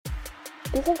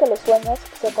Dicen que los sueños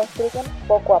se construyen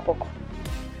poco a poco.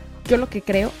 Yo lo que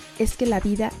creo es que la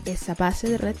vida es a base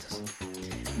de retos.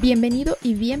 Bienvenido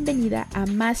y bienvenida a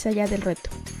Más Allá del Reto,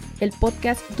 el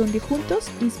podcast donde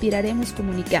juntos inspiraremos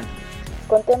comunicando.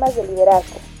 Con temas de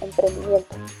liderazgo,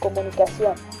 emprendimiento,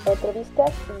 comunicación,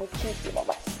 entrevistas y muchísimo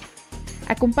más.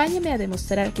 Acompáñame a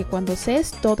demostrar que cuando se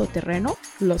es todoterreno,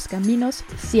 los caminos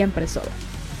siempre sobran.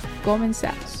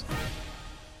 Comenzamos.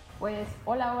 Pues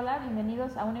hola,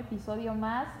 bienvenidos a un episodio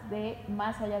más de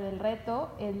Más Allá del Reto.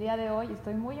 El día de hoy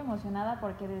estoy muy emocionada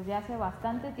porque desde hace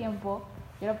bastante tiempo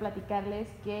quiero platicarles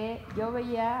que yo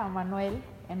veía a Manuel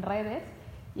en redes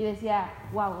y decía,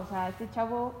 wow, o sea, este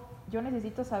chavo, yo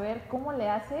necesito saber cómo le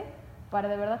hace para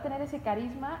de verdad tener ese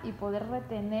carisma y poder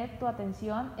retener tu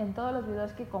atención en todos los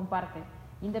videos que comparte.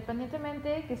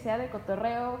 Independientemente que sea de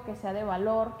cotorreo, que sea de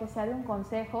valor, que sea de un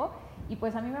consejo. Y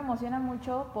pues a mí me emociona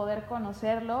mucho poder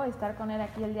conocerlo, estar con él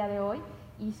aquí el día de hoy.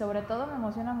 Y sobre todo me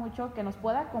emociona mucho que nos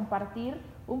pueda compartir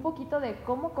un poquito de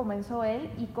cómo comenzó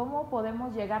él y cómo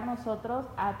podemos llegar nosotros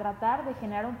a tratar de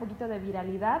generar un poquito de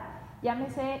viralidad,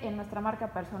 llámese en nuestra marca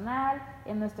personal,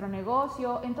 en nuestro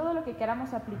negocio, en todo lo que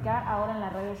queramos aplicar ahora en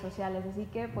las redes sociales. Así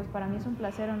que pues para mí es un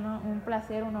placer,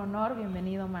 un honor.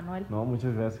 Bienvenido, Manuel. No,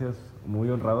 muchas gracias. Muy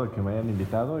honrado de que me hayan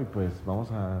invitado y pues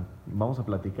vamos a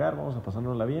platicar, vamos a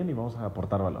pasárnosla bien y vamos a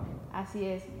aportar valor. Así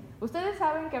es. Ustedes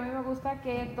saben que a mí me gusta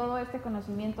que todo este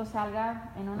conocimiento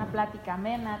salga en una plática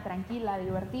amena, tranquila,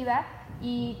 divertida.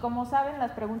 Y como saben,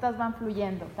 las preguntas van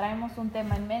fluyendo. Traemos un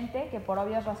tema en mente que por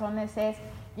obvias razones es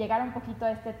llegar un poquito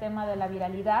a este tema de la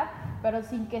viralidad, pero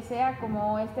sin que sea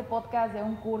como este podcast de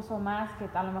un curso más que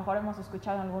a lo mejor hemos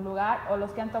escuchado en algún lugar, o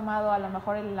los que han tomado a lo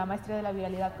mejor la maestría de la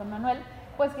viralidad con Manuel,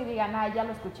 pues que digan, ya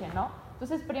lo escuché, ¿no?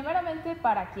 Entonces, primeramente,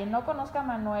 para quien no conozca a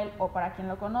Manuel o para quien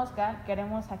lo conozca,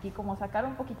 queremos aquí como sacar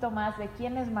un poquito más de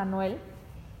quién es Manuel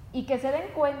y que se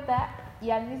den cuenta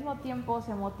y al mismo tiempo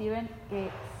se motiven que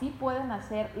sí pueden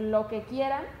hacer lo que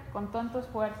quieran con tanto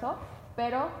esfuerzo,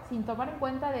 pero sin tomar en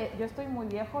cuenta de yo estoy muy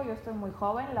viejo, yo estoy muy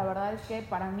joven. La verdad es que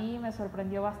para mí me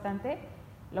sorprendió bastante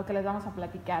lo que les vamos a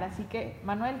platicar. Así que,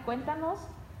 Manuel, cuéntanos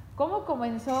cómo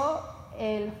comenzó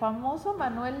el famoso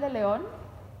Manuel de León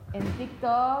en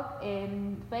TikTok,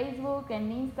 en Facebook, en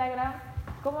Instagram.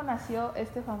 ¿Cómo nació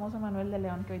este famoso Manuel de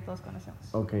León que hoy todos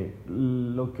conocemos? Ok,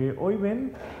 lo que hoy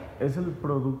ven es el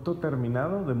producto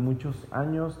terminado de muchos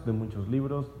años, de muchos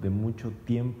libros, de mucho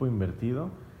tiempo invertido.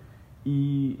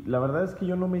 Y la verdad es que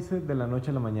yo no me hice de la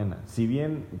noche a la mañana. Si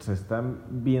bien se están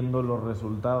viendo los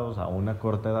resultados a una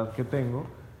corta edad que tengo,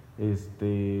 pues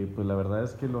la verdad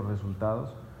es que los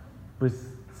resultados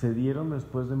pues se dieron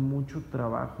después de mucho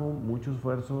trabajo, mucho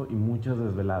esfuerzo y muchas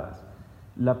desveladas.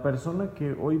 La persona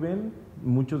que hoy ven,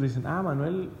 muchos dicen,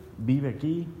 Manuel vive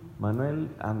aquí, Manuel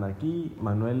anda aquí,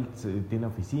 Manuel tiene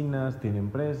oficinas, tiene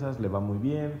empresas, le va muy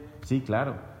bien. Sí,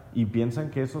 claro. Y piensan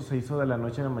que eso se hizo de la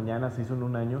noche a la mañana, se hizo en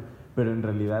un año, pero en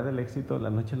realidad el éxito de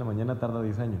la noche a la mañana tarda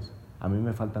 10 años. A mí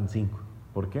me faltan 5.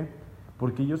 ¿Por qué?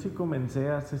 Porque yo sí comencé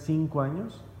hace 5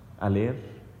 años a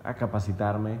leer, a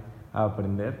capacitarme, a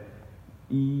aprender.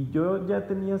 Y yo ya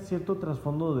tenía cierto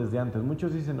trasfondo desde antes.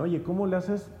 Muchos dicen, oye, ¿cómo le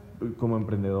haces como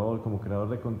emprendedor, como creador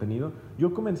de contenido?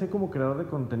 Yo comencé como creador de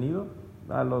contenido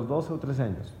a los 12 o 13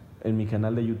 años, en mi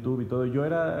canal de YouTube y todo. Yo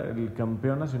era el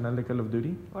campeón nacional de Call of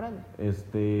Duty. Órale.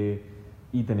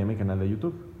 Y tenía mi canal de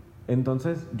YouTube.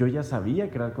 Entonces, yo ya sabía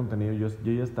crear contenido,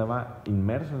 yo ya estaba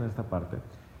inmerso en esta parte.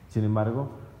 Sin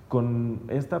embargo, con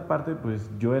esta parte, pues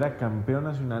yo era campeón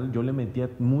nacional, yo le metía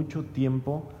mucho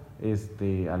tiempo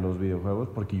a los videojuegos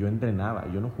porque yo entrenaba,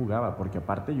 yo no jugaba, porque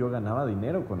aparte yo ganaba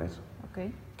dinero con eso.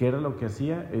 Okay. ¿Qué era lo que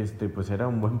hacía? Pues era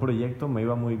un buen proyecto, me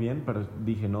iba muy bien, pero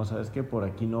dije, no, ¿sabes qué? Por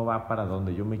aquí no va para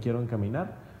donde yo me quiero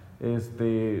encaminar.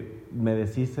 Me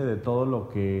deshice de todo lo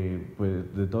que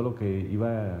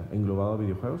iba englobado a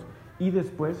videojuegos y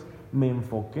después me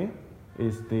enfoqué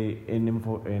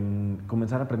en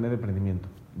comenzar a aprender de emprendimiento,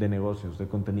 de negocios, de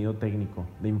contenido técnico,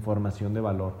 de información de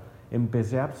valor.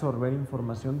 Empecé a absorber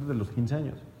información desde los 15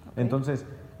 años. Okay. Entonces,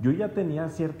 yo ya tenía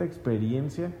cierta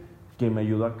experiencia que me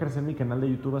ayudó a crecer mi canal de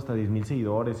YouTube hasta 10,000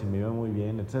 seguidores y me iba muy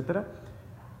bien, etc.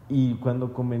 Y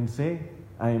cuando comencé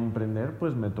a emprender,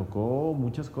 pues me tocó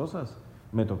muchas cosas.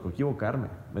 Me tocó equivocarme,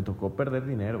 me tocó perder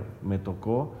dinero, me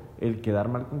tocó el quedar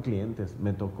mal con clientes,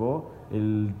 me tocó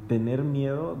el tener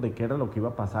miedo de qué era lo que iba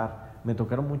a pasar. Me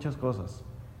tocaron muchas cosas.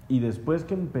 Y después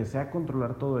que empecé a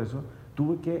controlar todo eso,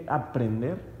 tuve que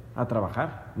aprender a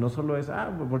trabajar. No solo es,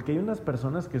 porque hay unas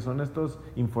personas que son estos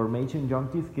information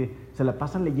junkies que se la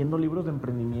pasan leyendo libros de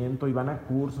emprendimiento y van a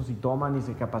cursos y toman y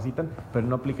se capacitan, pero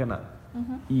no aplican nada.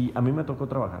 Uh-huh. Y a mí me tocó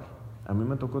trabajar. A mí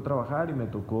me tocó trabajar y me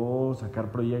tocó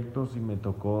sacar proyectos y me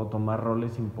tocó tomar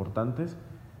roles importantes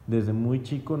desde muy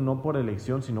chico, no por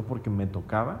elección, sino porque me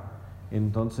tocaba.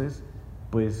 Entonces,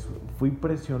 pues fui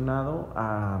presionado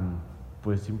a,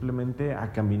 pues simplemente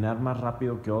a caminar más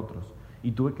rápido que otros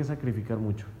y tuve que sacrificar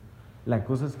mucho. La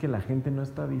cosa es que la gente no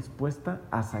está dispuesta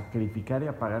a sacrificar y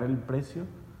a pagar el precio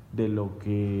de lo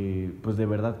que pues de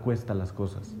verdad cuesta las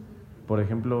cosas. Por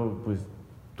ejemplo, pues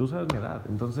tú sabes mi edad,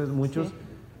 entonces muchos, sí.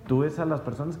 Tú ves a las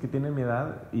personas que tienen mi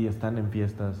edad y están en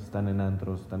fiestas, están en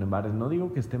antros, están en bares. No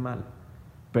digo que esté mal,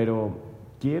 pero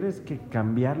quieres que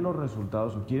cambiar los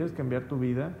resultados o quieres cambiar tu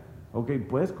vida, ok,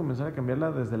 puedes comenzar a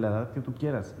cambiarla desde la edad que tú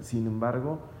quieras. Sin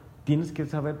embargo, tienes que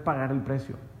saber pagar el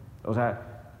precio. O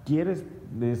sea, quieres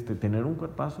tener un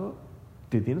cuerpazo,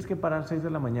 te tienes que parar 6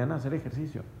 de la mañana a hacer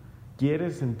ejercicio.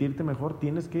 Quieres sentirte mejor,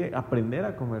 tienes que aprender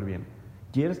a comer bien.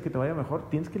 Quieres que te vaya mejor,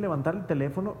 tienes que levantar el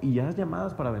teléfono y ya haz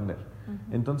llamadas para vender.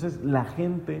 Uh-huh. Entonces, la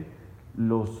gente,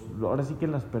 ahora sí que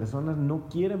las personas no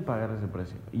quieren pagar ese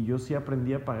precio. Y yo sí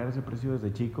aprendí a pagar ese precio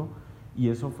desde chico y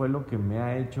eso fue lo que me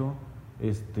ha hecho,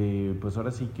 pues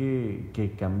ahora sí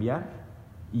que cambiar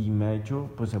y me ha hecho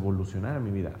pues evolucionar en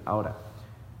mi vida. Ahora,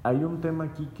 hay un tema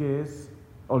aquí que es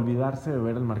olvidarse de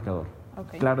ver el marcador.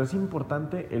 Okay. Claro, es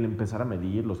importante el empezar a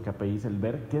medir los KPIs, el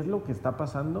ver qué es lo que está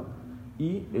pasando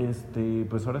y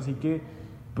pues ahora sí que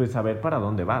pues saber para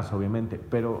dónde vas, obviamente.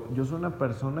 Pero yo soy una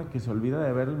persona que se olvida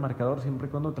de ver el marcador siempre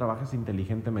y cuando trabajas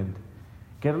inteligentemente.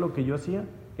 ¿Qué era lo que yo hacía?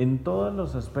 En todos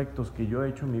los aspectos que yo he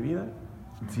hecho en mi vida,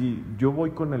 si yo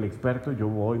voy con el experto, yo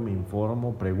voy, me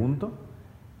informo, pregunto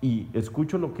y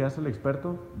escucho lo que hace el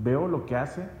experto, veo lo que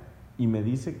hace y me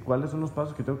dice cuáles son los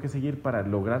pasos que tengo que seguir para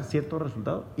lograr cierto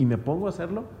resultado y me pongo a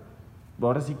hacerlo,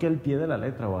 ahora sí que al pie de la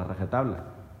letra o a rajatabla.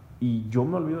 Y yo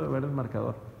me olvido de ver el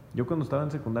marcador. Yo cuando estaba en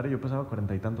secundaria yo pesaba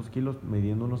 40 y tantos kilos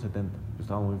midiendo unos 70. Yo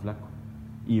estaba muy flaco.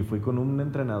 Y fui con un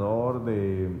entrenador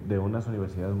de unas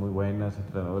universidades muy buenas,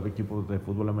 entrenador de equipos de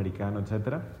fútbol americano,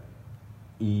 etc.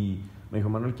 Y me dijo,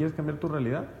 Manuel, ¿quieres cambiar tu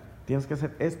realidad? Tienes que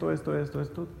hacer esto,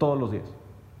 todos los días.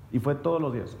 Y fue todos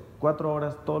los días, 4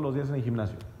 horas todos los días en el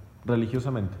gimnasio,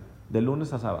 religiosamente, de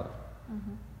lunes a sábado.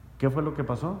 Uh-huh. ¿Qué fue lo que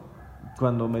pasó?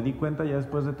 Cuando me di cuenta ya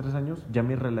después de 3 años, ya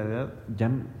mi realidad,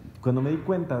 cuando me di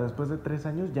cuenta después de 3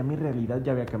 años, ya mi realidad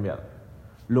ya había cambiado.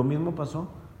 Lo mismo pasó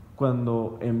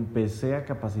cuando empecé a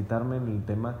capacitarme en el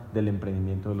tema del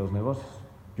emprendimiento de los negocios.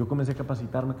 Yo comencé a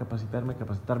capacitarme,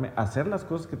 a hacer las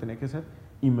cosas que tenía que hacer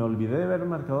y me olvidé de ver el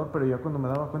marcador, pero ya cuando me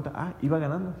daba cuenta, iba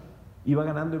ganando,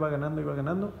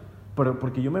 pero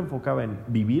porque yo me enfocaba en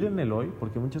vivir en el hoy,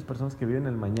 porque muchas personas que viven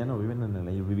en el mañana o viven en el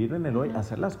ayer, vivir en el hoy,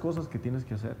 hacer las cosas que tienes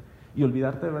que hacer y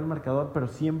olvidarte de ver el marcador, pero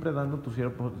siempre dando tu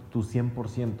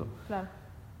 100%. Claro.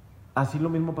 Así lo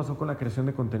mismo pasó con la creación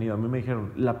de contenido. A mí me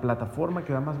dijeron, la plataforma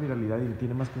que da más viralidad y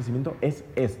tiene más crecimiento es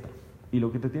esta. Y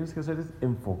lo que te tienes que hacer es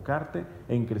enfocarte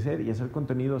en crecer y hacer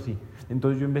contenido así.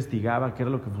 Entonces yo investigaba qué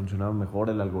era lo que funcionaba mejor,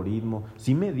 el algoritmo,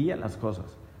 sí medía las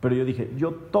cosas. Pero yo dije,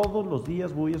 yo todos los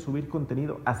días voy a subir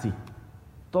contenido así,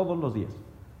 todos los días.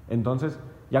 Entonces,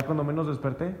 ya cuando menos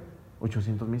desperté,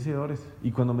 800,000 seguidores.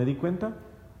 Y cuando me di cuenta,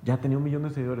 ya tenía 1 millón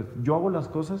de seguidores. Yo hago las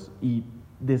cosas y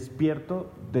despierto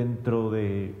dentro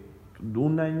de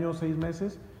 1 año, 6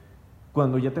 meses,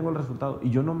 cuando ya tengo el resultado.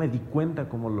 Y yo no me di cuenta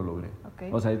cómo lo logré.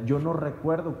 Okay. O sea, yo no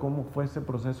recuerdo cómo fue ese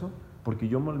proceso, porque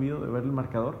yo me olvido de ver el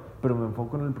marcador, pero me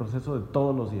enfoco en el proceso de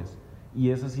todos los días. Y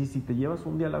es así, si te llevas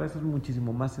un día a la vez es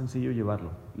muchísimo más sencillo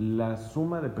llevarlo. La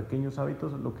suma de pequeños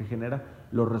hábitos es lo que genera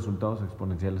los resultados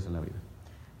exponenciales en la vida.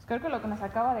 Pues creo que lo que nos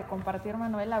acaba de compartir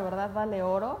Manuel, la verdad vale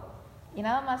oro. Y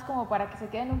nada más como para que se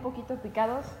queden un poquito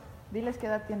picados, diles qué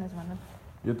edad tienes, Manuel.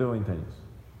 Yo tengo 20 años.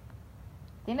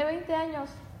 Tiene 20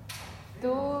 años.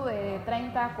 Tú de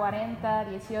 30, 40,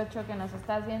 18 que nos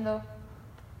estás viendo,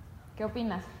 ¿qué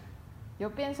opinas?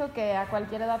 Yo pienso que a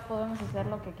cualquier edad podemos hacer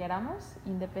lo que queramos,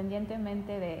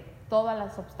 independientemente de todos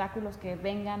los obstáculos que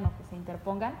vengan o que se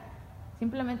interpongan,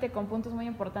 simplemente con puntos muy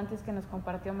importantes que nos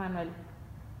compartió Manuel.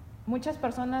 Muchas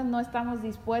personas no estamos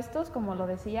dispuestos, como lo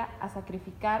decía, a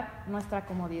sacrificar nuestra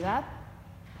comodidad,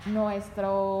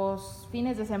 nuestros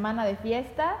fines de semana de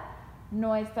fiesta,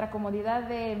 nuestra comodidad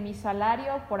de mi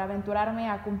salario por aventurarme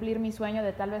a cumplir mi sueño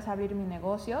de tal vez abrir mi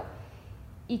negocio.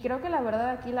 Y creo que la verdad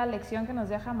aquí la lección que nos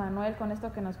deja Manuel con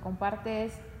esto que nos comparte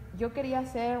es, yo quería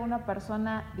ser una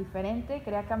persona diferente,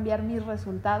 quería cambiar mis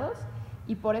resultados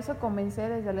y por eso comencé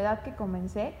desde la edad que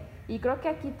comencé. Y creo que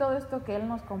aquí todo esto que él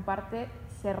nos comparte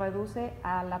se reduce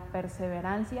a la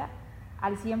perseverancia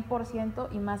al 100%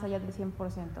 y más allá del 100%.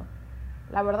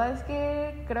 La verdad es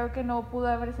que creo que no pudo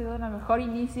haber sido un mejor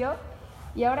inicio.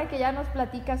 Y ahora que ya nos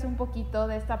platicas un poquito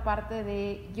de esta parte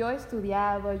de yo he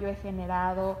estudiado, yo he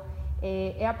generado,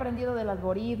 he aprendido del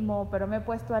algoritmo, pero me he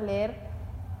puesto a leer.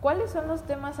 ¿Cuáles son los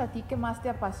temas a ti que más te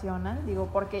apasionan? Digo,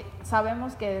 porque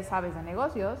sabemos que sabes de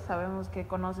negocios, sabemos que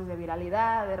conoces de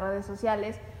viralidad, de redes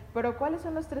sociales, pero ¿cuáles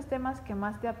son los 3 temas que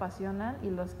más te apasionan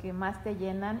y los que más te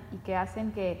llenan y que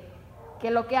hacen que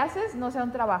lo que haces no sea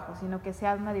un trabajo, sino que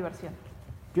sea una diversión?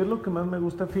 ¿Qué es lo que más me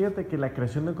gusta? Fíjate que la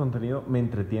creación de contenido me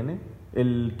entretiene.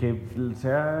 El que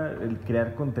sea el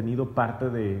crear contenido parte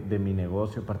de mi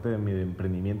negocio, parte de mi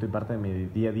emprendimiento y parte de mi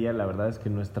día a día, la verdad es que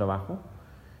no es trabajo.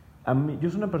 Yo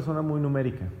soy una persona muy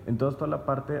numérica, entonces toda la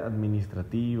parte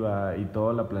administrativa y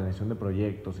toda la planeación de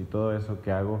proyectos y todo eso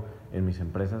que hago en mis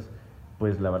empresas,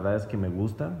 pues la verdad es que me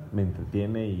gusta, me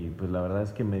entretiene y pues la verdad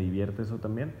es que me divierte eso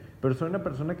también. Pero soy una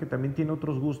persona que también tiene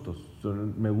otros gustos.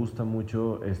 Me gusta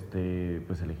mucho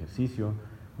pues el ejercicio,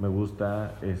 me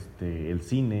gusta el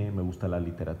cine, me gusta la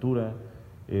literatura,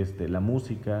 la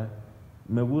música,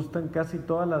 me gustan casi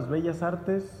todas las bellas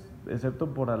artes,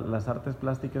 excepto por las artes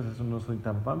plásticas, eso no soy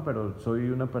tan fan, pero soy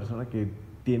una persona que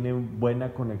tiene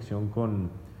buena conexión con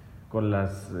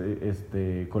las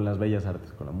bellas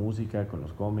artes, con la música, con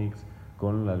los cómics,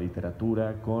 con la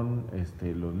literatura, con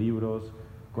los libros,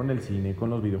 con el cine, con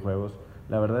los videojuegos.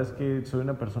 La verdad es que soy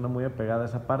una persona muy apegada a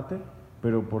esa parte,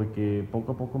 pero porque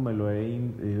poco a poco me lo he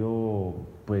ido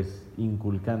pues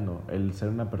inculcando, el ser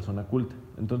una persona culta.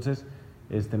 Entonces,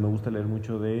 me gusta leer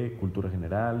mucho de cultura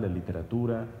general, de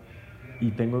literatura,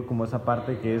 y tengo como esa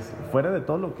parte que es, fuera de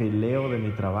todo lo que leo de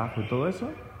mi trabajo y todo eso,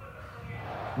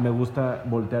 me gusta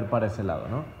voltear para ese lado,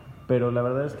 ¿no? Pero la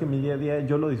verdad es que mi día a día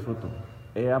yo lo disfruto.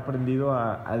 He aprendido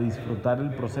a disfrutar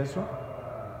el proceso.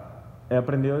 He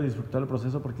aprendido a disfrutar el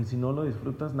proceso porque si no lo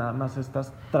disfrutas, nada más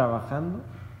estás trabajando.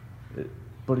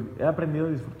 He aprendido a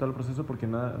disfrutar el proceso porque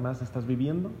nada más estás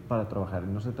viviendo para trabajar. Y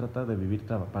no se trata de vivir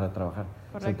para trabajar.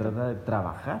 Correcto. Se trata de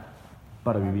trabajar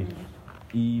para vivir.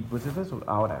 Y pues es eso.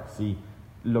 Ahora, si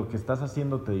lo que estás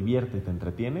haciendo te divierte y te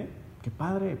entretiene, qué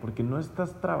padre, porque no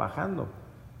estás trabajando.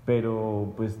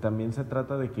 Pero pues también se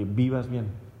trata de que vivas bien.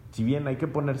 Si bien hay que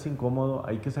ponerse incómodo,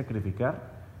 hay que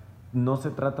sacrificar, no se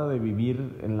trata de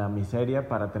vivir en la miseria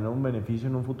para tener un beneficio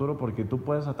en un futuro, porque tú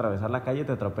puedes atravesar la calle,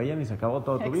 te atropellan y se acabó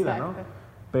toda tu vida, ¿no?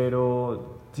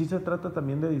 Pero sí se trata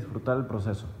también de disfrutar el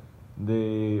proceso,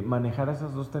 de manejar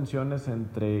esas dos tensiones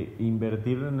entre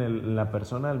invertir en la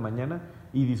persona del mañana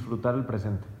y disfrutar el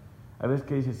presente. A veces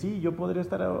que dices, sí, yo podría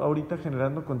estar ahorita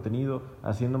generando contenido,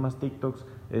 haciendo más TikToks,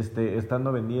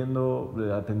 estando vendiendo,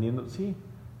 atendiendo, sí.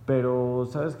 Pero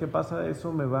 ¿sabes qué pasa?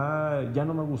 Eso ya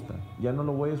no me gusta, ya no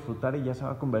lo voy a disfrutar y ya se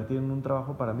va a convertir en un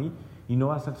trabajo para mí y no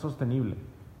va a ser sostenible.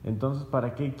 Entonces,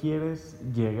 ¿para qué quieres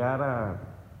llegar a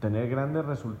tener grandes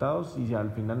resultados si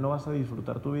al final no vas a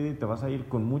disfrutar tu vida y te vas a ir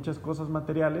con muchas cosas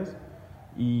materiales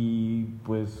y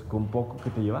pues con poco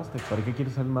que te llevaste? ¿Para qué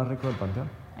quieres ser el más rico del panteón?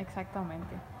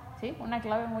 Exactamente. Sí, una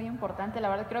clave muy importante. La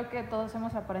verdad creo que todos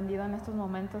hemos aprendido en estos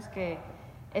momentos que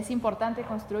es importante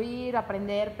construir,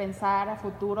 aprender, pensar a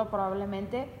futuro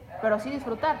probablemente, pero sí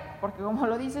disfrutar, porque como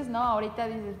lo dices, no, ahorita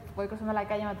dices, voy cruzando la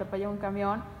calle, me atropella un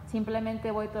camión, simplemente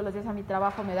voy todos los días a mi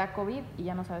trabajo, me da COVID y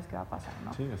ya no sabes qué va a pasar,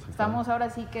 ¿no? Sí, estamos ahora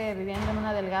sí que viviendo en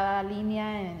una delgada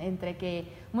línea entre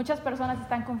que muchas personas se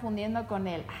están confundiendo con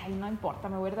ay, no importa,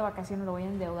 me voy a ir de vacaciones, lo voy a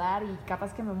endeudar y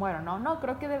capaz que me muero, no,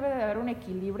 creo que debe de haber un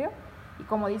equilibrio y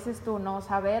como dices tú, no,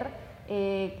 saber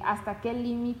hasta qué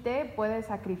límite puedes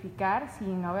sacrificar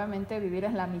sin obviamente vivir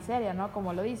en la miseria, ¿no?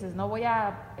 Como lo dices, no voy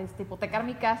a hipotecar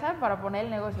mi casa para poner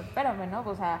el negocio, espérame, ¿no?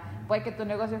 O sea, puede que tu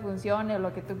negocio funcione o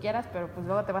lo que tú quieras, pero pues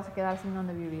luego te vas a quedar sin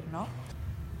dónde vivir, ¿no?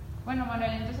 Bueno,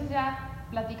 Manuel, entonces ya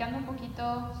platicando un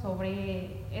poquito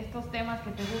sobre estos temas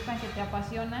que te gustan, que te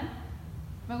apasionan,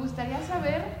 me gustaría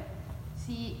saber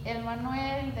si el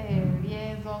Manuel de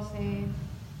 10, 12,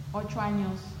 8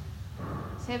 años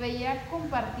se veía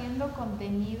compartiendo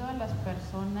contenido a las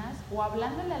personas o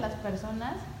hablándole a las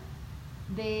personas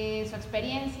de su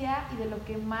experiencia y de lo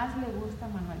que más le gusta a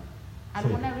Manuel.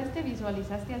 ¿Alguna vez te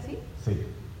visualizaste así? Sí,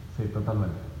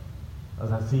 totalmente. O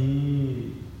sea,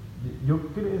 sí, yo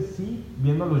crecí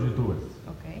viendo a los youtubers.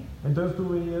 Okay. Entonces tú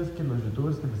veías que los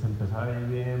youtubers que les empezaba a ir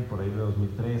bien por ahí de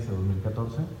 2013,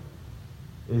 2014,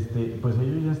 pues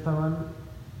ellos ya estaban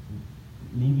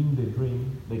living the dream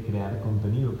de crear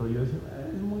contenido, pero yo decía,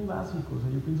 es muy básico, o sea,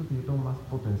 yo pienso que yo tengo más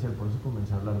potencial, por eso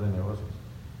comencé a hablar de negocios.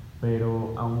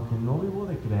 Pero aunque no vivo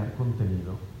de crear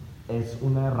contenido, es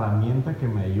una herramienta que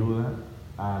me ayuda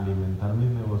a alimentar mis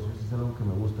negocios, es algo que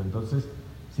me gusta. Entonces,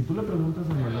 si tú le preguntas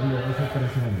a Manuel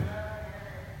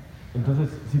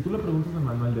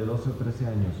de 12 o 13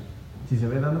 años, si se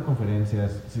ve dando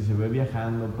conferencias, si se ve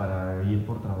viajando para ir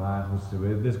por trabajo, si se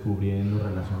ve descubriendo,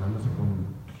 relacionándose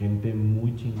con gente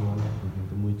muy chingona, con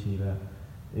gente muy chida,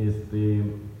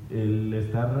 el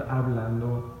estar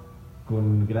hablando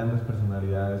con grandes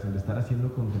personalidades, el estar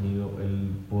haciendo contenido,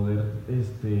 el poder,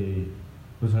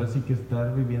 pues ahora sí que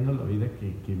estar viviendo la vida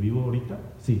que vivo ahorita,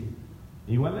 sí.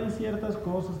 Igual hay ciertas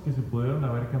cosas que se pudieron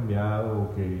haber cambiado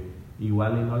o que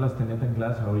igual y no las tenía tan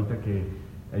claras ahorita que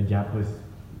ya pues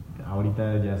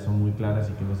ahorita ya son muy claras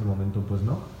y que en ese momento pues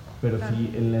no. Pero claro.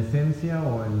 sí, en la esencia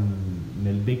o en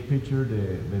el big picture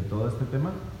de todo este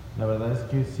tema, la verdad es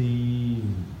que sí,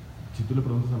 si tú le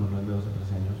preguntas a Manuel de 12 o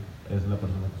 13 años, es la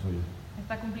persona que soy yo.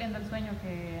 Está cumpliendo el sueño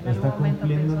que en Está algún momento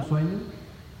cumpliendo pensó. el sueño,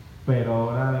 pero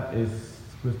ahora es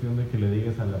cuestión de que le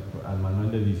digas al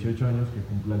Manuel de 18 años que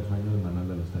cumpla el sueño del Manuel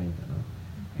de los 30,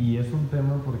 ¿no? Okay. Y es un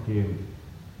tema porque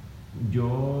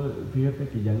yo, fíjate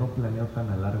que ya no planeo tan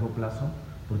a largo plazo,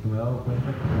 porque me he dado cuenta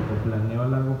que cuando planeo a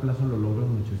largo plazo lo logro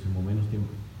en muchísimo menos tiempo.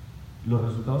 Los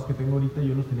resultados que tengo ahorita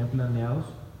yo los tenía planeados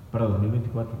para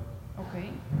 2024.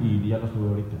 Ok. Y ya los tuve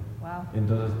ahorita. Wow.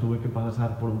 Entonces tuve que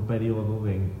pasar por un periodo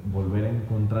de volver a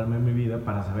encontrarme en mi vida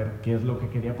para saber qué es lo que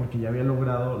quería, porque ya había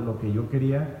logrado lo que yo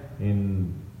quería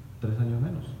en 3 años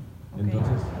menos. Okay.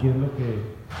 Entonces, ¿qué es lo que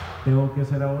tengo que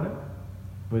hacer ahora?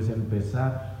 Pues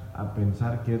empezar a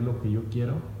pensar qué es lo que yo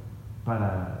quiero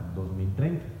para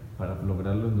 2030, para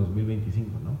lograrlo en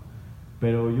 2025, ¿no?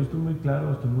 Pero yo estoy muy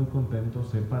claro, estoy muy contento,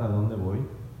 sé para dónde voy.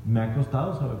 Me ha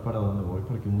costado saber para dónde voy,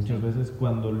 porque muchas veces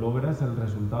cuando logras el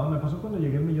resultado, me pasó cuando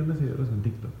llegué al 1,000,000 de seguidores en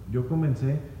TikTok. Yo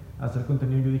comencé a hacer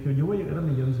contenido y yo dije, yo voy a llegar al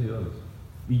 1,000,000 de seguidores.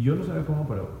 Y yo no sabía cómo,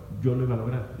 pero yo lo iba a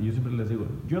lograr. Y yo siempre les digo,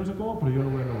 yo no sé cómo, pero yo lo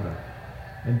voy a lograr.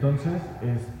 Entonces,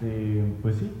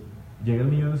 pues sí, llegué al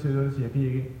 1,000,000 de seguidores y ya que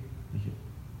llegué, dije,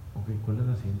 ok, ¿cuál es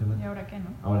la siguiente meta? ¿Y ahora qué, no?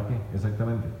 ¿Ahora qué?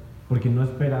 Exactamente. Porque no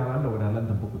esperaba lograrla en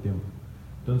tan poco tiempo.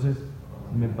 Entonces,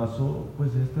 me pasó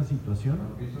pues esta situación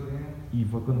y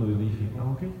fue cuando yo dije,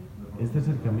 ok, este es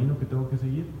el camino que tengo que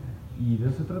seguir. Y de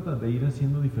eso se trata, de ir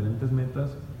haciendo diferentes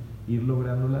metas, ir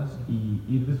lográndolas y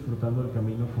ir disfrutando el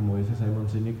camino, como dice Simon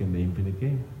Sinek en The Infinite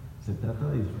Game. Se trata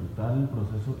de disfrutar el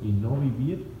proceso y no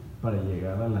vivir para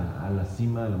llegar a la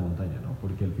cima de la montaña, ¿no?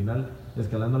 Porque al final,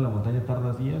 escalando la montaña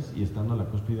tardas días y estando a la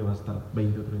cúspide vas a estar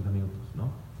 20 o 30 minutos, ¿no?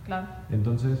 Claro.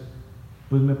 Entonces,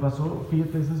 pues me pasó,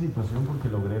 fíjate, esa situación porque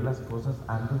logré las cosas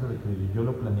antes de que yo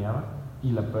lo planeaba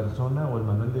y la persona o el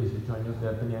Manuel de 18 años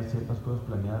ya tenía ciertas cosas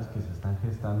planeadas que se están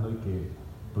gestando y que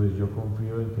pues yo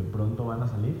confío en que pronto van a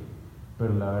salir,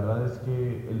 pero la verdad es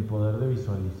que el poder de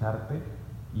visualizarte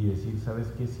y decir, ¿sabes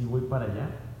qué? Sí voy para allá,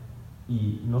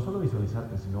 y no solo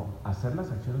visualizarte, sino hacer las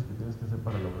acciones que tienes que hacer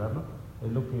para lograrlo,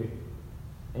 es lo que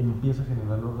empieza a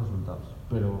generar los resultados.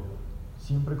 Pero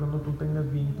siempre cuando tú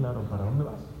tengas bien claro para dónde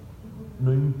vas,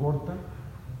 no importa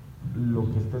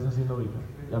lo que estés haciendo ahorita.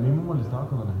 A mí me molestaba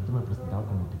cuando la gente me presentaba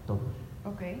como TikToker.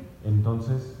 Ok.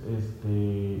 Entonces,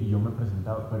 y yo me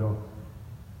presentaba, pero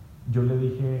yo le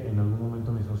dije en algún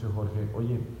momento a mi socio Jorge,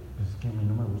 oye, pues es que a mí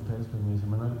no me gusta esto. Y me dice,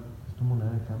 Manuel, es tu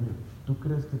moneda de cambio. ¿Tú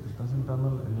crees que te estás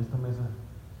sentando en esta mesa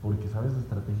porque sabes de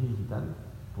estrategia digital?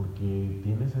 Porque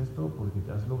tienes esto, porque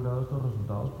te has logrado estos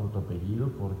resultados por tu apellido,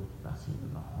 por así,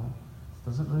 no.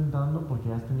 Estás sentando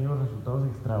porque has tenido resultados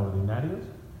extraordinarios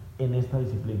en esta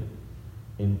disciplina.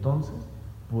 Entonces,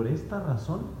 por esta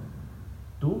razón,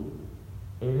 tú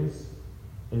eres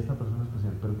esta persona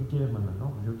especial. ¿Pero qué quieres, Manuel? No,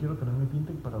 pues yo quiero tener mi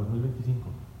fintech para 2025.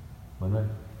 Manuel,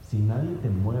 si nadie te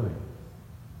mueve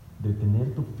de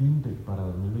tener tu fintech para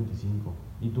 2025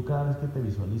 y tú cada vez que te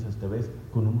visualizas te ves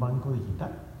con un banco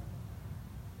digital,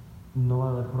 no va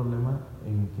a haber problema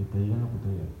en que te digan lo que te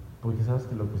digan, porque sabes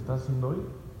que lo que estás haciendo hoy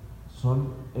son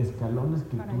escalones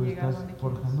que Para tú llegar estás donde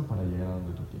forjando para llegar a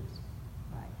donde tú quieres.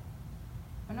 Vaya.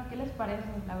 Bueno, ¿qué les parece?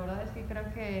 La verdad es que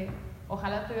creo que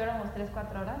ojalá tuviéramos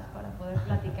 3-4 horas para poder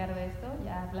platicar de esto.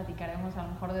 Ya platicaremos a lo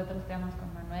mejor de otros temas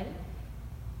con Manuel.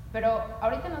 Pero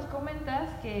ahorita nos comentas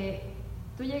que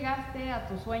tú llegaste a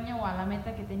tu sueño o a la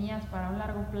meta que tenías para un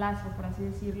largo plazo, por así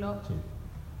decirlo. Sí.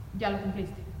 Ya lo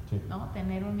cumpliste, Sí. ¿no?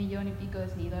 Tener 1,000,000 y pico de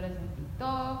seguidores en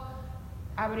TikTok,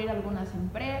 abrir algunas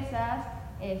empresas,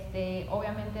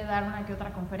 obviamente dar una que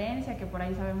otra conferencia, que por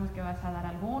ahí sabemos que vas a dar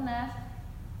algunas.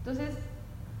 Entonces,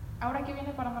 ¿ahora qué viene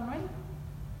para Manuel?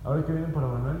 Ahora que viene para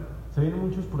Manuel, se vienen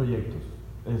muchos proyectos.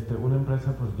 Una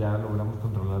empresa pues ya logramos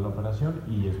controlar la operación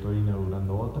y estoy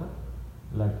inaugurando otra,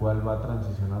 la cual va a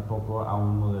transicionar poco a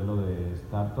un modelo de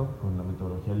startup con la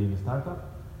metodología Lean Startup.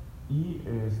 Y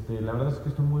la verdad es que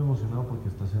estoy muy emocionado porque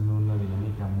está siendo una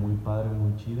dinámica muy padre,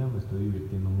 muy chida, me estoy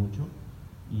divirtiendo mucho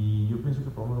y yo pienso que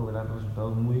podemos lograr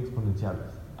resultados muy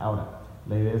exponenciales. Ahora,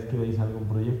 la idea es que de ahí salga un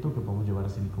proyecto que podamos llevar a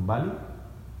Silicon Valley,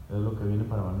 es lo que viene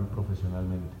para Manuel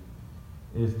profesionalmente.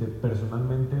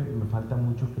 Personalmente me falta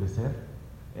mucho crecer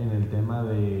en el tema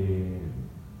de,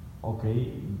 ok,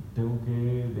 tengo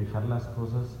que dejar las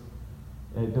cosas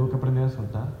tengo que aprender a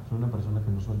soltar. Soy una persona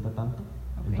que no suelta tanto.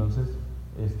 Okay. Entonces,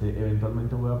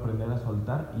 eventualmente voy a aprender a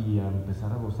soltar y a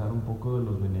empezar a gozar un poco de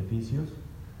los beneficios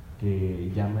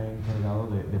que ya me he encargado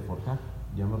de forjar.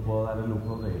 Ya me puedo dar el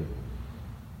lujo de,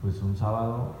 pues, un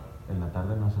sábado en la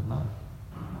tarde no hacer nada.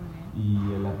 Y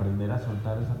el aprender a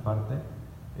soltar esa parte,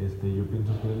 yo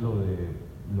pienso que es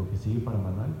lo que sigue para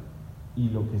Manuel. Y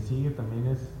lo que sigue también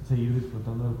es seguir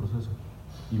disfrutando del proceso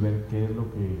y ver qué es lo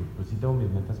que, pues sí tengo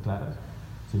mis metas claras,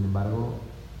 sin embargo,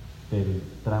 del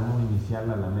tramo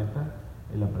inicial a la meta,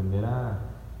 el aprender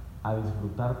a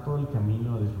disfrutar todo el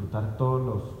camino, a disfrutar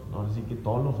ahora sí que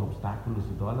todos los obstáculos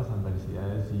y todas las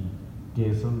adversidades, y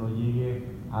que eso no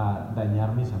llegue a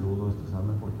dañar mi salud o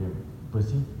estresarme, porque pues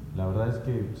sí, la verdad es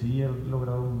que sí he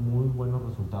logrado muy buenos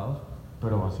resultados,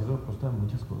 pero ha sido a costa de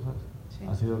muchas cosas. Sí.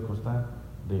 Ha sido a costa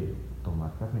de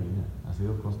tomar cafeína, ha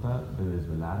sido a costa de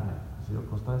desvelarme, ha sido a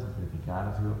costa de sacrificar,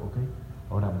 ha sido,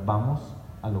 ahora vamos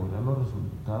a lograr los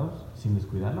resultados sin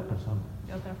descuidar la persona,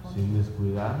 sin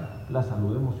descuidar la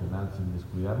salud emocional, sin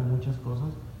descuidar muchas cosas,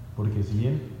 porque si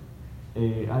bien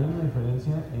hay una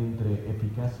diferencia entre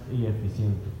eficaz y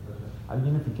eficiente.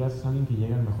 Alguien eficaz es alguien que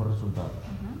llega al mejor resultado.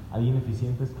 Alguien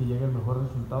eficiente es que llega al mejor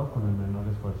resultado con el menor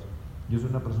esfuerzo. Yo soy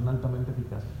una persona altamente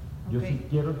eficaz. Yo si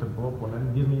quiero te puedo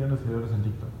poner 10 millones de seguidores en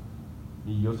TikTok.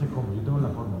 Y yo sé cómo, yo tengo la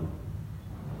fórmula.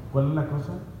 ¿Cuál es la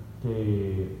cosa?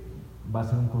 Que va a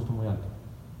ser un costo muy alto.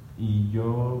 Y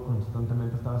yo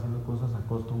constantemente estaba haciendo cosas a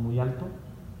costo muy alto,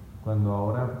 cuando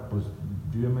ahora pues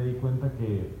yo ya me di cuenta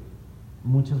que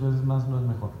muchas veces más no es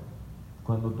mejor.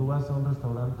 Cuando tú vas a un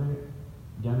restaurante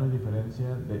ya no hay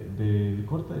diferencia del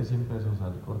corte de 100 pesos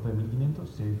al corte de 1500,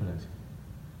 sí hay diferencia,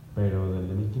 pero del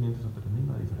de 1500 a 3000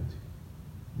 no hay diferencia.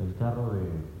 Del carro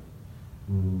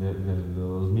del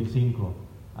 2005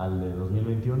 al de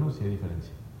 2021 sí hay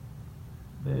diferencia.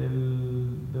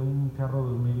 De un carro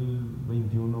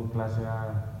 2021 clase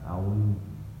A un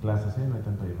clase C no hay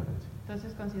tanta diferencia.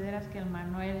 Entonces, ¿consideras que el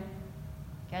Manuel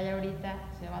que hay ahorita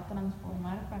se va a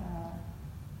transformar para...?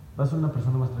 Va a ser una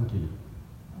persona más tranquila.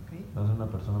 Okay. Va a ser una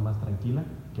persona más tranquila,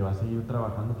 que va a seguir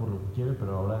trabajando por lo que quiere,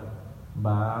 pero ahora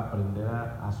va a aprender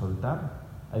a soltar,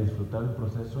 a disfrutar el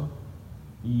proceso.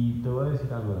 Y te voy a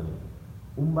decir algo, Daniel.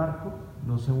 Un barco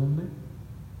no se hunde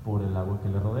por el agua que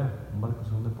le rodea, un barco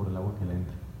se hunde por el agua que le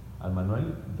entra. Al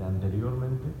Manuel de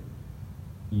anteriormente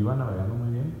iba navegando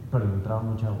muy bien, pero le entraba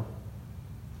mucha agua.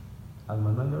 Al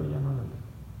Manuel de hoy ya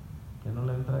no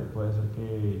le entra y puede ser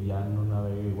que ya no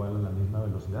navegue igual a la misma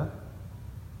velocidad,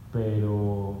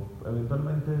 pero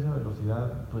eventualmente esa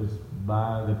velocidad pues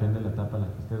depende de la etapa en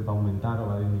la que estés, va a aumentar o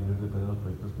va a disminuir, depende de los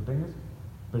proyectos que tengas,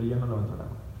 pero ya no le va a entrar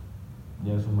agua.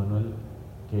 Ya es un Manuel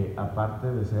que,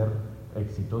 aparte de ser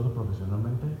exitoso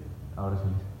profesionalmente, ahora es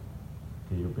feliz.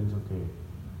 Que yo pienso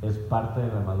que es parte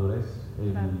de la madurez,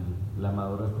 la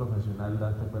madurez profesional,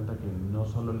 darte cuenta que no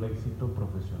solo el éxito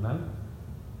profesional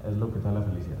es lo que te da la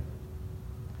felicidad.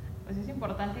 Pues es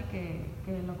importante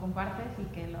que lo compartes y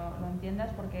que lo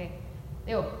entiendas, porque,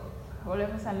 digo,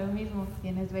 volvemos a lo mismo,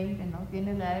 tienes 20, ¿no?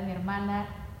 Tienes la edad de mi hermana,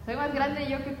 soy más grande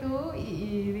yo que tú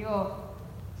y digo,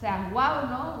 o sea, wow,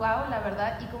 ¿no? Wow, la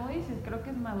verdad. Y como dices, creo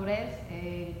que es madurez,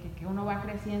 que uno va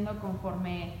creciendo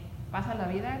conforme pasa la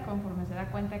vida, conforme se da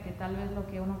cuenta que tal vez lo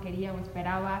que uno quería o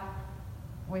esperaba,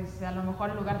 pues a lo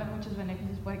mejor en lugar de muchos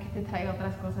beneficios puede que te traiga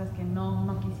otras cosas que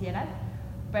no quisieras.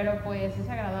 Pero pues es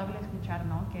agradable escuchar,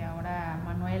 ¿no? Que ahora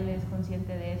Manuel es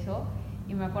consciente de eso.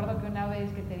 Y me acuerdo que una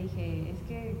vez que te dije, es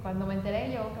que cuando me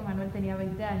enteré yo que Manuel tenía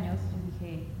 20 años, yo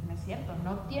dije, no es cierto,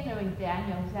 no tiene 20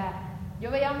 años. O sea,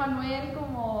 yo veía a Manuel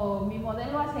como mi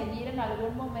modelo a seguir en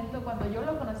algún momento cuando yo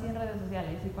lo conocí en redes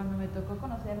sociales y cuando me tocó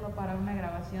conocerlo para una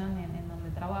grabación en donde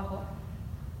trabajo.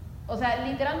 O sea,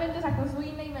 literalmente sacó su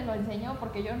INE y me lo enseñó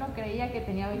porque yo no creía que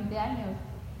tenía 20 años.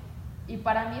 Y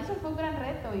para mí eso fue un gran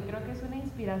reto y creo que es una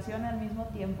inspiración al mismo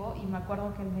tiempo. Y me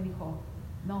acuerdo que él me dijo,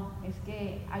 no, es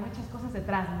que hay muchas cosas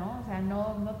detrás, ¿no? O sea,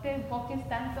 no te enfoques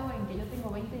tanto en que yo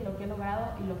tengo 20 y lo que he logrado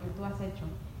y lo que tú has hecho.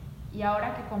 Y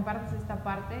ahora que compartes esta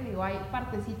parte, digo, hay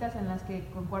partecitas en las que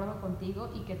concuerdo contigo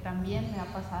y que también me ha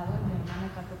pasado, y mi hermana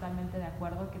está totalmente de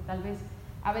acuerdo, que tal vez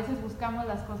a veces buscamos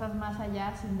las cosas más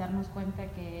allá sin darnos cuenta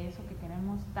que eso que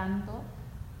queremos tanto,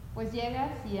 pues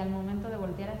llegas y al momento de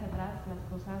voltear hacia atrás las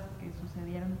cosas que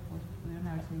sucedieron pues pudieron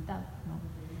haberse evitado,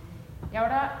 ¿no? Y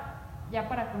ahora, ya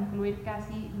para concluir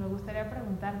casi, me gustaría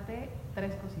preguntarte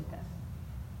 3 cositas.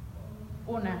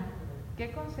 Una,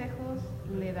 ¿qué consejos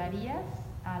le darías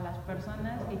a las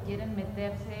personas que quieren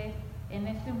meterse en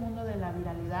este mundo de la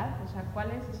viralidad? O sea,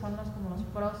 ¿cuáles son los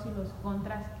pros y los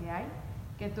contras que hay?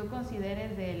 Que tú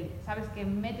consideres sabes que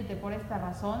métete por esta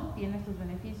razón, tienes tus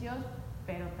beneficios,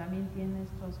 pero también tiene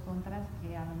estos contras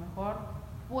que a lo mejor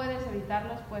puedes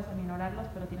evitarlos, puedes aminorarlos,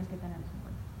 pero tienes que tenerlos en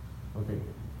cuenta. Ok,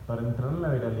 para entrar en la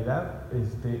viralidad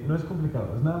no es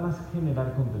complicado, es nada más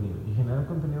generar contenido. Y generar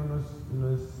contenido no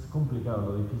es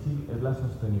complicado, lo difícil es la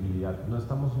sostenibilidad. No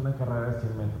estamos en una carrera de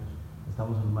 100 metros,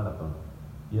 estamos en un maratón.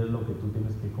 Y es lo que tú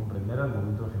tienes que comprender al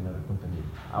momento de generar contenido.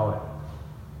 Ahora,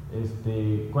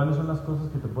 ¿cuáles son las cosas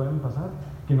que te pueden pasar?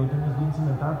 Que no tengas bien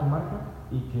cimentada tu marca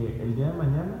y que el día de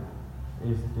mañana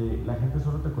la gente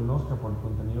solo te conozca por el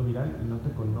contenido viral y no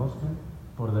te conozcan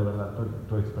por de verdad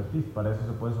tu expertise. Para eso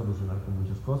se puede solucionar con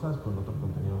muchas cosas, con otro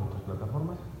contenido en otras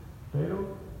plataformas, pero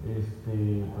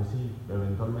pues sí,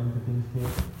 eventualmente tienes que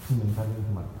cimentar bien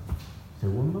tu marca.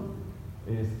 Segundo,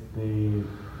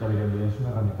 la viralidad es una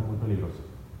herramienta muy peligrosa.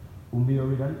 Un video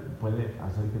viral puede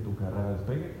hacer que tu carrera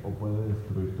despegue o puede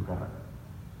destruir tu carrera.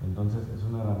 Entonces es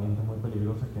una herramienta muy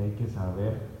peligrosa que hay que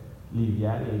saber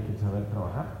lidiar y hay que saber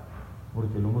trabajar,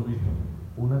 porque lo hemos visto.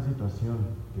 Una situación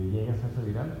que llega a hacerse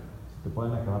viral, se te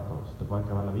pueden acabar todo, se te puede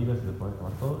acabar la vida, se te puede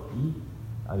acabar todo y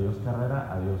adiós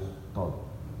carrera, adiós todo.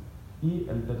 Y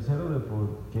el tercero de por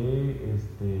qué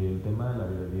el tema de la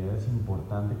viralidad es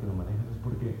importante que lo manejes es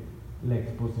porque la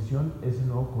exposición es el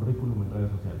nuevo currículum en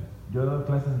redes sociales. Yo he dado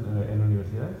clases en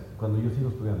universidades cuando yo sigo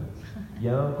estudiando y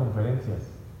he dado conferencias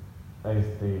a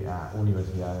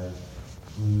universidades,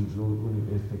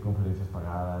 conferencias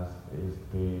pagadas,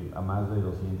 a más de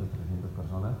 200, 300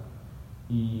 personas.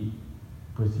 Y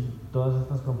pues sí, todas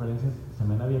estas conferencias se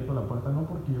me han abierto la puerta, no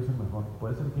porque yo sea mejor,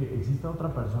 puede ser que exista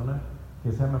otra persona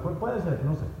que sea mejor, puede ser,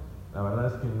 no sé. La verdad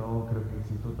es que no creo que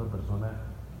exista otra persona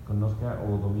que conozca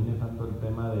o domine tanto el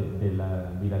tema de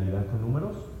la viralidad con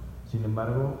números. Sin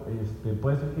embargo,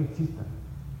 puede ser que exista,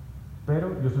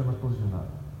 pero yo soy más posicionado.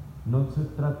 No se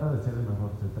trata de ser el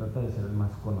mejor, se trata de ser el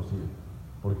más conocido,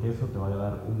 porque eso te va a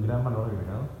dar un gran valor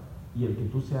agregado y el que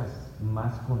tú seas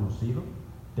más conocido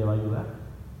te va a ayudar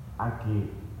a que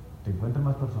te encuentren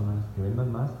más personas, que vendas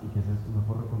más y que seas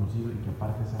mejor reconocido y que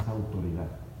aparte seas autoridad.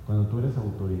 Cuando tú eres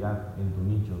autoridad en tu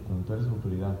nicho, cuando tú eres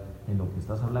autoridad en lo que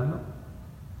estás hablando,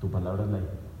 tu palabra es ley,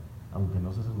 aunque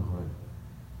no seas el mejor.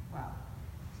 Wow,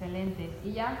 excelente.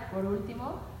 Y ya, por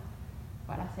último,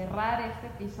 para cerrar este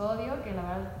episodio, que la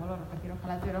verdad, vuelvo a repetir,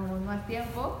 ojalá tuviéramos más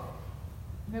tiempo,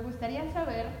 me gustaría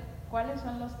saber cuáles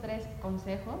son los 3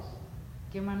 consejos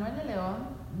que Manuel de León,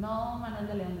 no Manuel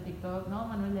de León de TikTok, no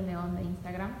Manuel de León de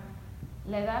Instagram,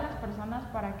 le da a las personas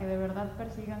para que de verdad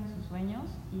persigan sus sueños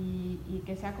y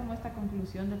que sea como esta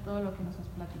conclusión de todo lo que nos has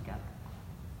platicado.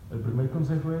 El primer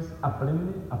consejo es: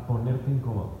 aprende a ponerte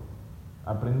incómodo.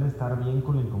 Aprende a estar bien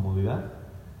con la incomodidad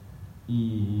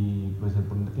y pues el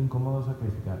ponerte incómodo es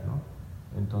sacrificar, ¿no?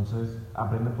 Entonces,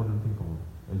 aprende a ponerte incómodo.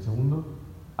 El segundo,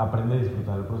 aprende a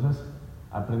disfrutar el proceso.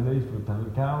 Aprende a disfrutar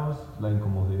el caos, la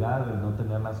incomodidad, el no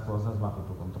tener las cosas bajo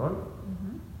tu control.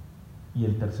 Y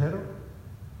el tercero,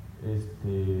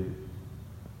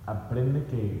 aprende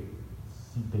que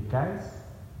si te caes,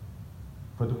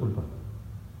 fue tu culpa.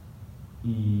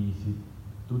 Y si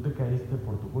tú te caíste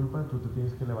por tu culpa, tú te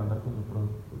tienes que levantar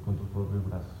con tus propios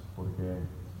brazos. Porque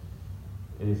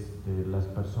las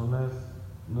personas,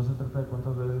 no se trata de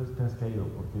cuántas veces te has caído,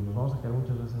 porque nos vamos a caer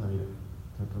muchas veces en la vida.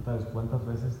 Se trata de cuántas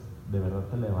veces de verdad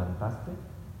te levantaste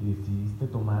y decidiste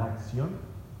tomar acción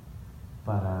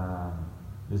para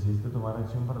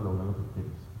lograr lo que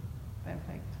quieres.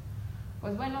 Perfecto.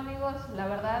 Pues bueno, amigos, la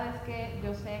verdad es que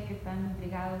yo sé que están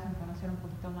intrigados en conocer un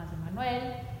poquito más de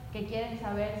Manuel, que quieren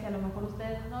saber si a lo mejor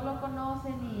ustedes no lo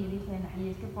conocen y dicen, ay,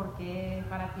 es que ¿por qué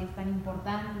para ti es tan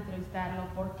importante entrevistarlo?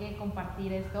 ¿Por qué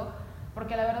compartir esto?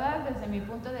 Porque la verdad, desde mi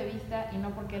punto de vista, y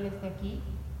no porque él esté aquí,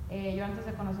 yo antes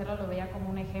de conocerlo lo veía como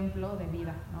un ejemplo de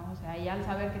vida, ¿no? O sea, y al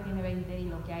saber que tiene 20 y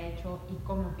lo que ha hecho y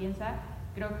cómo piensa,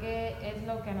 creo que es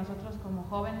lo que a nosotros como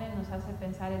jóvenes nos hace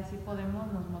pensar el sí podemos,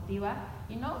 nos motiva,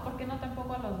 y no, porque no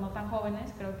tampoco a los no tan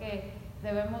jóvenes, creo que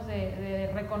debemos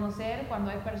de reconocer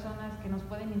cuando hay personas que nos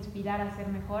pueden inspirar a ser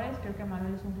mejores. Creo que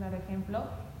Manuel es un claro ejemplo.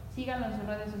 Síganlo en sus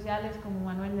redes sociales como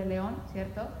Manuel de León,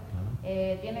 ¿cierto?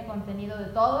 Tiene contenido de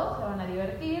todo, se van a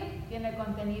divertir, tiene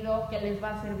contenido que les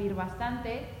va a servir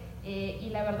bastante. Y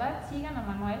la verdad, sigan a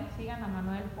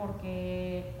Manuel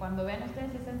porque cuando vean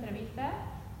ustedes esta entrevista,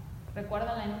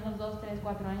 recuérdanla en unos 2, 3,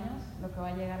 4 años lo que va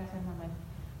a llegar a ser Manuel.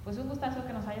 Pues un gustazo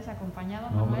que nos hayas acompañado,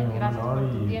 Manuel. Gracias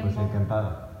por tu tiempo, pues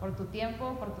encantado. Por tu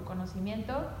tiempo, por tu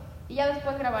conocimiento. Y ya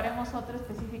después grabaremos otro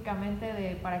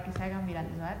específicamente para que se hagan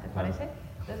virales, ¿verdad? ¿Te parece?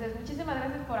 Entonces, muchísimas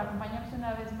gracias por acompañarnos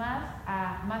una vez más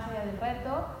a Más Allá del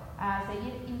Reto, a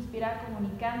seguir Inspirar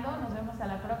Comunicando. Nos vemos a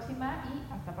la próxima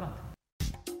y hasta pronto.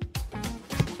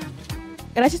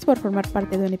 Gracias por formar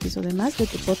parte de un episodio más de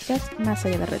tu podcast Más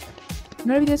Allá del Reto.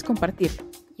 No olvides compartirlo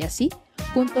y así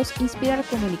Juntos inspirar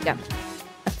comunicando.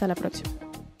 Hasta la próxima.